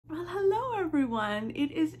everyone,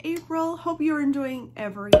 it is April. Hope you're enjoying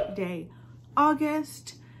every day.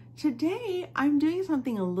 August. Today I'm doing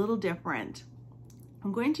something a little different.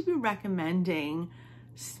 I'm going to be recommending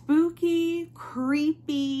spooky,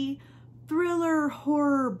 creepy, thriller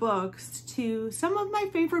horror books to some of my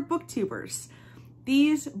favorite booktubers.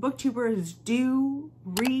 These booktubers do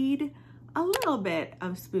read a little bit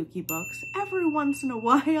of spooky books every once in a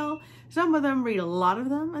while. Some of them read a lot of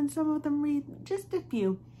them and some of them read just a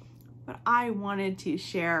few. But I wanted to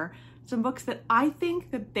share some books that I think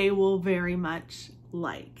that they will very much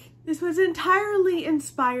like. This was entirely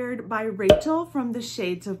inspired by Rachel from the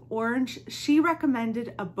Shades of Orange. She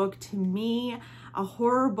recommended a book to me, a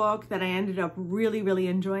horror book that I ended up really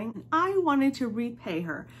enjoying. I wanted to repay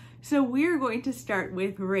her. So we're going to start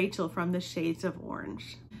with Rachel from the Shades of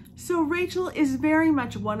Orange. So Rachel is very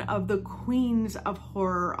much one of the queens of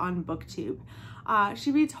horror on Booktube.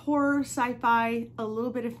 She reads horror, sci-fi, a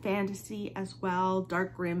little bit of fantasy as well,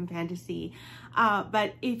 dark grim fantasy.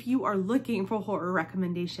 But if you are looking for horror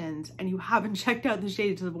recommendations and you haven't checked out the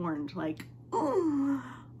Shades of Orange, like, oh,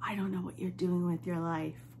 I don't know what you're doing with your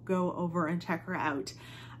life, go over and check her out.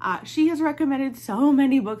 She has recommended so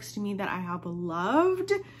many books to me that I have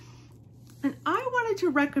loved. And I wanted to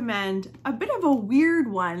recommend a bit of a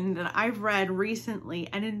weird one that I've read recently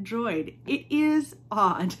and enjoyed. It is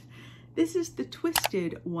odd. This is The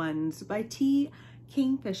Twisted Ones by T.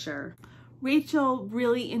 Kingfisher. Rachel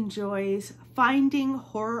really enjoys finding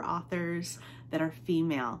horror authors that are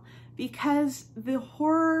female because the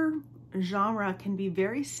horror genre can be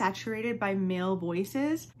very saturated by male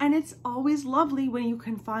voices, and it's always lovely when you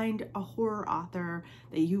can find a horror author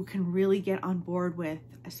that you can really get on board with,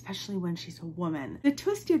 especially when she's a woman. The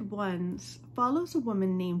Twisted Ones follows a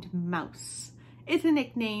woman named Mouse. It's a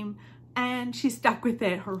nickname and she's stuck with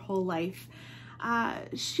it her whole life.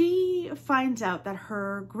 She finds out that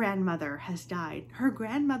her grandmother has died. Her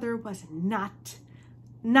grandmother was not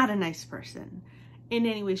a nice person in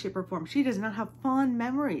any way, shape, or form. She does not have fond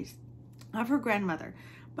memories of her grandmother,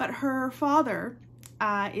 but her father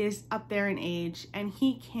is up there in age and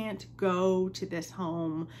he can't go to this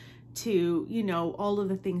home to, you know, all of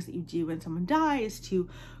the things that you do when someone dies, to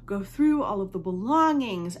go through all of the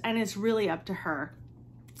belongings, and it's really up to her.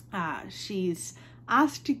 She's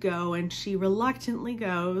asked to go and she reluctantly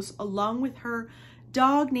goes along with her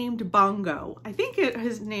dog named Bongo. I think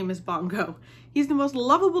his name is Bongo. He's the most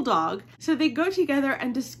lovable dog. So they go together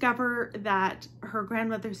and discover that her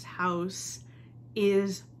grandmother's house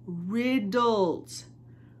is riddled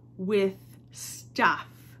with stuff.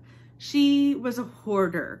 She was a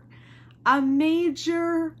hoarder, a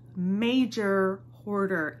major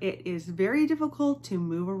hoarder. It is very difficult to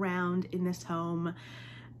move around in this home.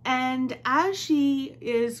 And as she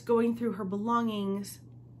is going through her belongings,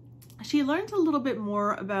 she learns a little bit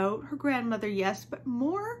more about her grandmother, yes, but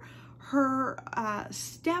more her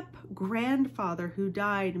step-grandfather who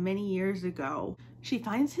died many years ago. She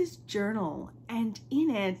finds his journal, and in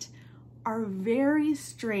it are very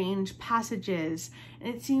strange passages,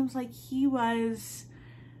 and it seems like he was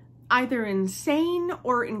either insane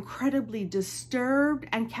or incredibly disturbed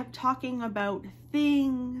and kept talking about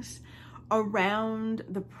things around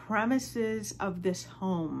the premises of this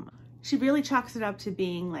home. She really chalks it up to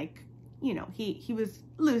being like, you know, he was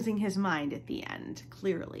losing his mind at the end,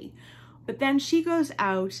 clearly. But then she goes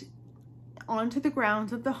out onto the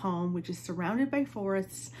grounds of the home, which is surrounded by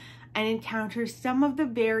forests, and encounters some of the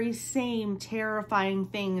very same terrifying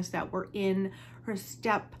things that were in her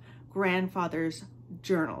step-grandfather's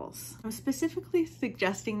journals. I'm specifically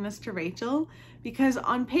suggesting this to Rachel because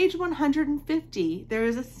on page 150, there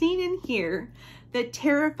is a scene in here that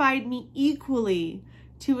terrified me equally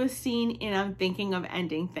to a scene in I'm Thinking of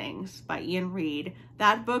Ending Things by Ian Reid.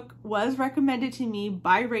 That book was recommended to me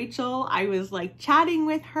by Rachel. I was like chatting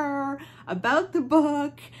with her about the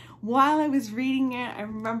book while I was reading it. I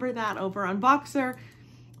remember that over on Boxer.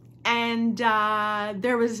 And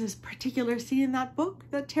there was this particular scene in that book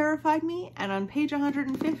that terrified me. And on page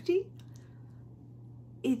 150,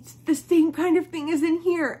 it's the same kind of thing as in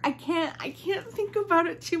here. I can't think about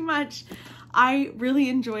it too much. I really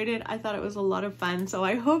enjoyed it. I thought it was a lot of fun. So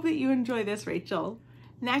I hope that you enjoy this, Rachel.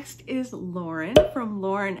 Next is Lauren from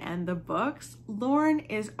Lauren and the Books. Lauren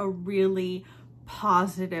is a really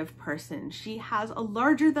positive person. She has a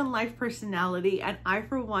larger than life personality, and I,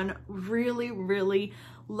 for one, really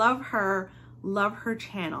love her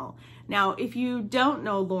channel. Now, if you don't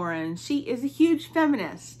know Lauren, she is a huge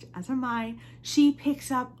feminist, as am I. She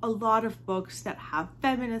picks up a lot of books that have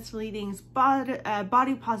feminist leadings,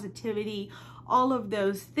 body positivity, all of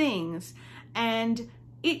those things. And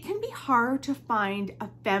it can be hard to find a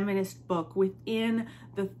feminist book within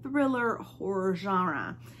the thriller horror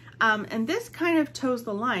genre. And this kind of toes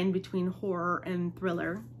the line between horror and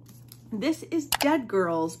thriller. This is Dead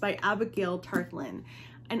Girls by Abigail Tartlin,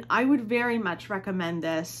 and I would very much recommend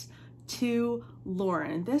this to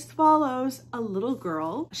Lauren. This follows a little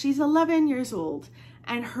girl. She's 11 years old,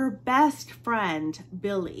 and her best friend,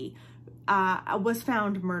 Billy, was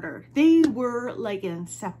found murdered. They were like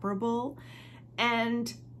inseparable,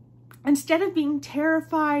 and instead of being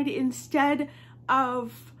terrified, instead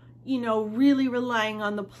of, you know, really relying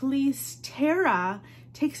on the police, Tara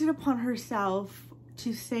takes it upon herself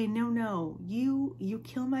to say, no, you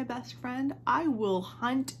kill my best friend, I will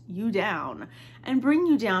hunt you down and bring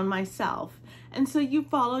you down myself. And so you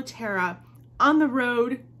follow Tara on the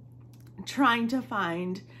road trying to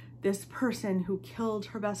find this person who killed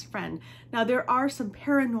her best friend. Now, there are some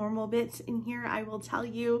paranormal bits in here, I will tell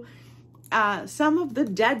you. Some of the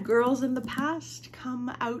dead girls in the past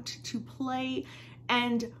come out to play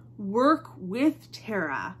and work with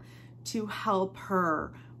Tara to help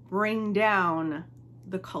her bring down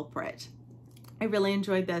the culprit. I really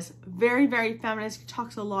enjoyed this. Very, very feminist.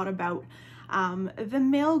 Talks a lot about the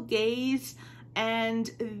male gaze and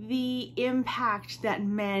the impact that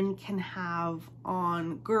men can have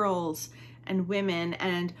on girls and women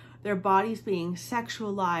and their bodies being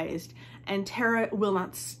sexualized, and Tara will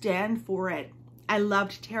not stand for it. I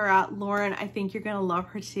loved Tara. Lauren, I think you're gonna love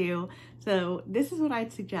her too. So this is what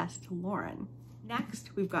I'd suggest to Lauren.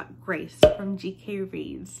 Next, we've got Grace from GK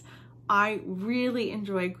Reads. I really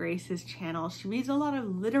enjoy Grace's channel. She reads a lot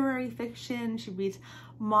of literary fiction. She reads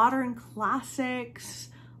modern classics.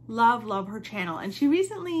 Love her channel. And she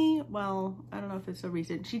recently, well, I don't know if it's so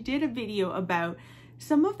recent, she did a video about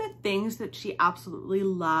some of the things that she absolutely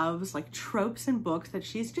loves, like tropes in books that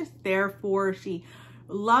she's just there for. She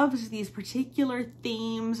loves these particular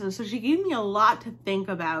themes, and so she gave me a lot to think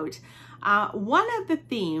about. One of the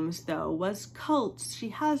themes, though, was cults. She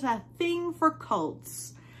has a thing for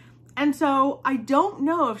cults. And so I don't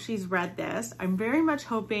know if she's read this. I'm very much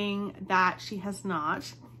hoping that she has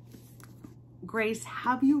not. Grace,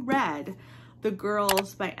 have you read The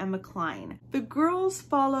Girls by Emma Cline? The Girls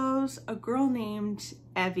follows a girl named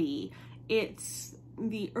Evie. It's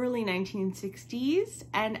the early 1960s,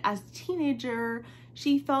 and as a teenager,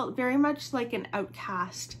 she felt very much like an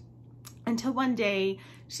outcast until one day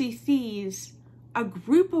she sees a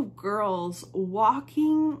group of girls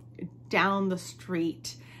walking down the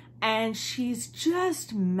street, and she's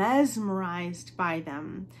just mesmerized by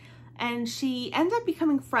them. And she ends up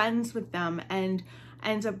becoming friends with them and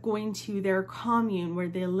ends up going to their commune where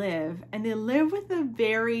they live. And they live with a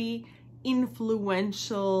very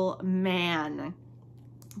influential man.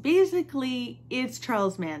 Basically, it's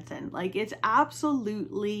Charles Manson. Like, it's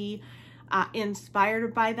absolutely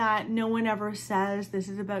inspired by that. No one ever says this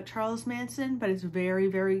is about Charles Manson, but it's very,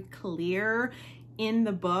 very clear in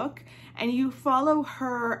the book. And you follow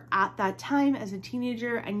her at that time as a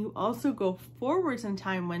teenager, and you also go forwards in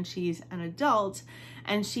time when she's an adult,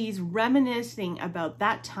 and she's reminiscing about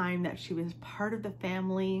that time that she was part of the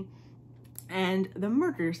family and the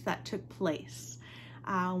murders that took place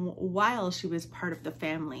while she was part of the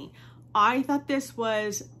family. I thought this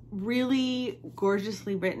was really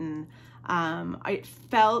gorgeously written. It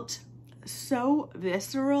felt so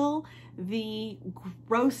visceral, the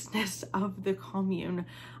grossness of the commune,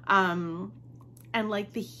 and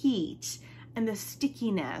like the heat and the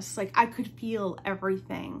stickiness. Like, I could feel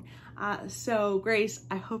everything. So Grace,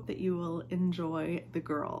 I hope that you will enjoy The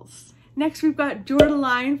Girls. Next, we've got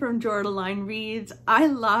Jordaline from Jordaline Reads. I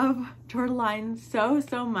love Jordaline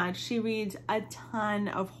so much. She reads a ton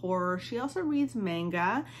of horror. She also reads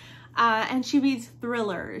manga, and she reads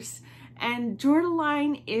thrillers. And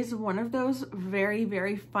Jordaline is one of those very,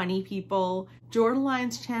 very funny people.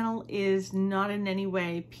 Jordaline's channel is not in any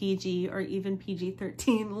way PG or even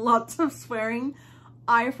PG-13. Lots of swearing.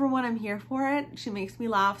 I, for one, am here for it. She makes me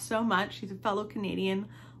laugh so much. She's a fellow Canadian.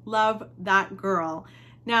 Love that girl.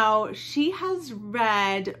 Now, she has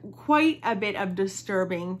read quite a bit of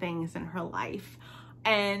disturbing things in her life,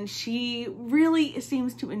 and she really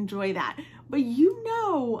seems to enjoy that. But you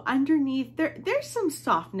know, underneath there's some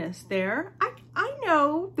softness there. I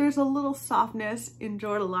know there's a little softness in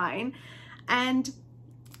Jordaline, and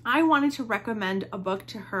I wanted to recommend a book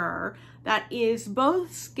to her that is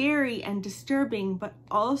both scary and disturbing, but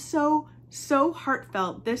also so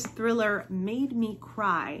heartfelt. This thriller made me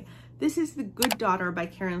cry. This is The Good Daughter by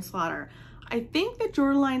Karen Slaughter. I think that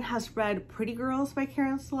Jordaline has read Pretty Girls by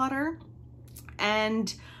Karen Slaughter,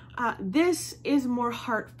 and this is more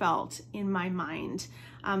heartfelt in my mind.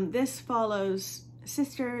 This follows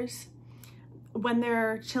sisters. when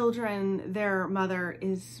their children, their mother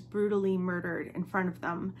is brutally murdered in front of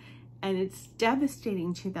them, and it's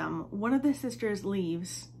devastating to them. One of the sisters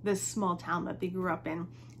leaves this small town that they grew up in.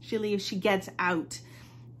 She leaves, she gets out,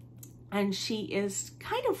 and she is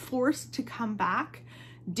kind of forced to come back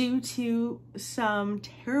due to some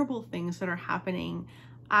terrible things that are happening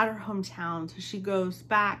at her hometown. So she goes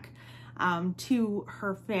back to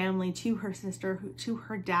her family, to her sister, to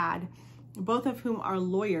her dad, both of whom are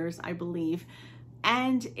lawyers, I believe.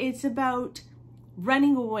 And it's about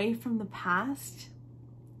running away from the past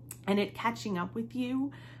and it catching up with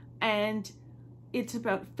you. And it's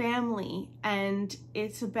about family, and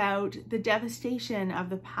it's about the devastation of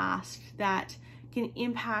the past that can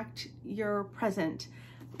impact your present.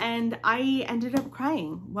 And I ended up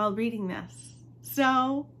crying while reading this.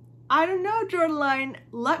 So I don't know, Jordaline,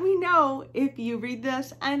 let me know if you read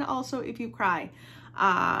this and also if you cry.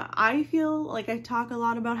 I feel like I talk a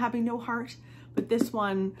lot about having no heart, but this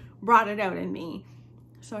one brought it out in me.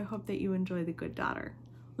 So I hope that you enjoy The Good Daughter.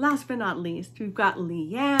 Last but not least, we've got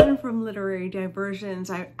Leanne from Literary Diversions.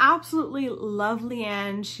 I absolutely love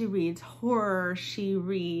Leanne. She reads horror, she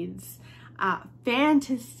reads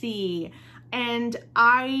fantasy, and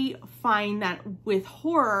I find that with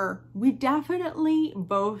horror, we definitely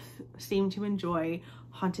both seem to enjoy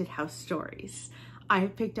haunted house stories. I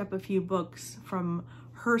have picked up a few books from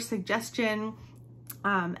her suggestion,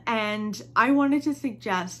 and I wanted to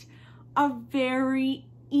suggest a very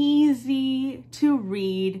easy to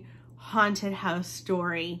read haunted house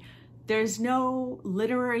story. There's no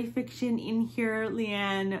literary fiction in here,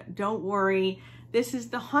 Leanne, don't worry. This is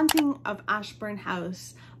The Haunting of Ashburn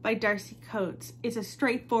House by Darcy Coates. It's a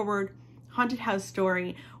straightforward haunted house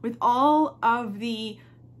story with all of the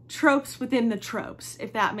tropes within the tropes,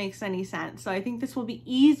 if that makes any sense. So I think this will be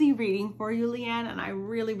easy reading for you, Leanne, and I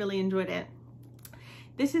really, really enjoyed it.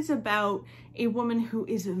 This is about a woman who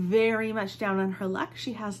is very much down on her luck.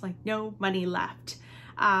 She has like no money left.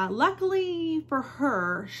 Luckily for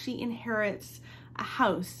her, she inherits a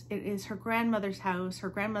house. It is her grandmother's house. Her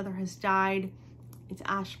grandmother has died. It's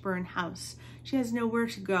Ashburn House. She has nowhere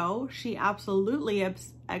to go. She absolutely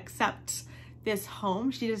accepts this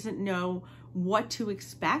home. She doesn't know what to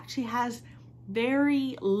expect. She has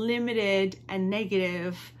very limited and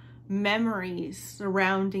negative memories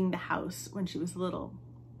surrounding the house when she was little.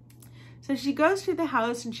 So she goes to the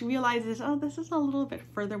house and she realizes, oh, this is a little bit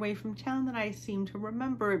further away from town than I seem to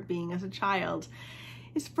remember it being as a child.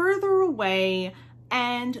 It's further away,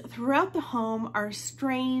 and throughout the home are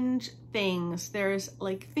strange things. There's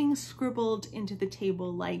like things scribbled into the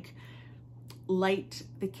table like light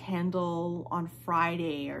the candle on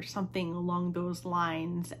Friday or something along those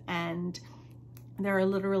lines, and there are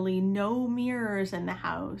literally no mirrors in the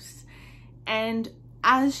house. And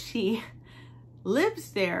as she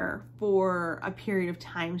lives there for a period of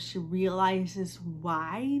time, she realizes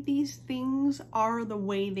why these things are the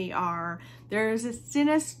way they are. There's a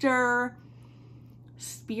sinister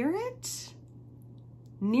spirit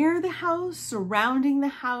near the house, surrounding the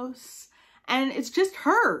house, and it's just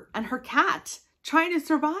her and her cat trying to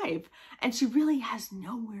survive. And she really has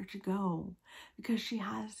nowhere to go because she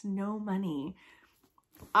has no money.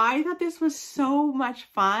 I thought this was so much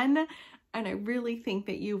fun, and I really think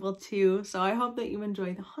that you will too. So I hope that you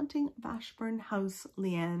enjoy The Haunting of Ashburn House,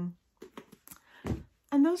 Leanne.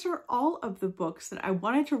 And those are all of the books that I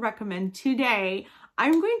wanted to recommend today.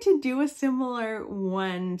 I'm going to do a similar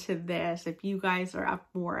one to this if you guys are up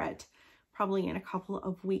for it, probably in a couple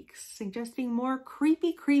of weeks, suggesting more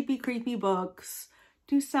creepy books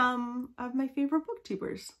to some of my favorite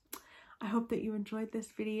booktubers. I hope that you enjoyed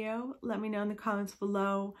this video. Let me know in the comments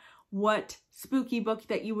below what spooky book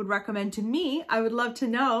that you would recommend to me. I would love to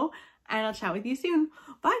know, and I'll chat with you soon.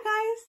 Bye, guys.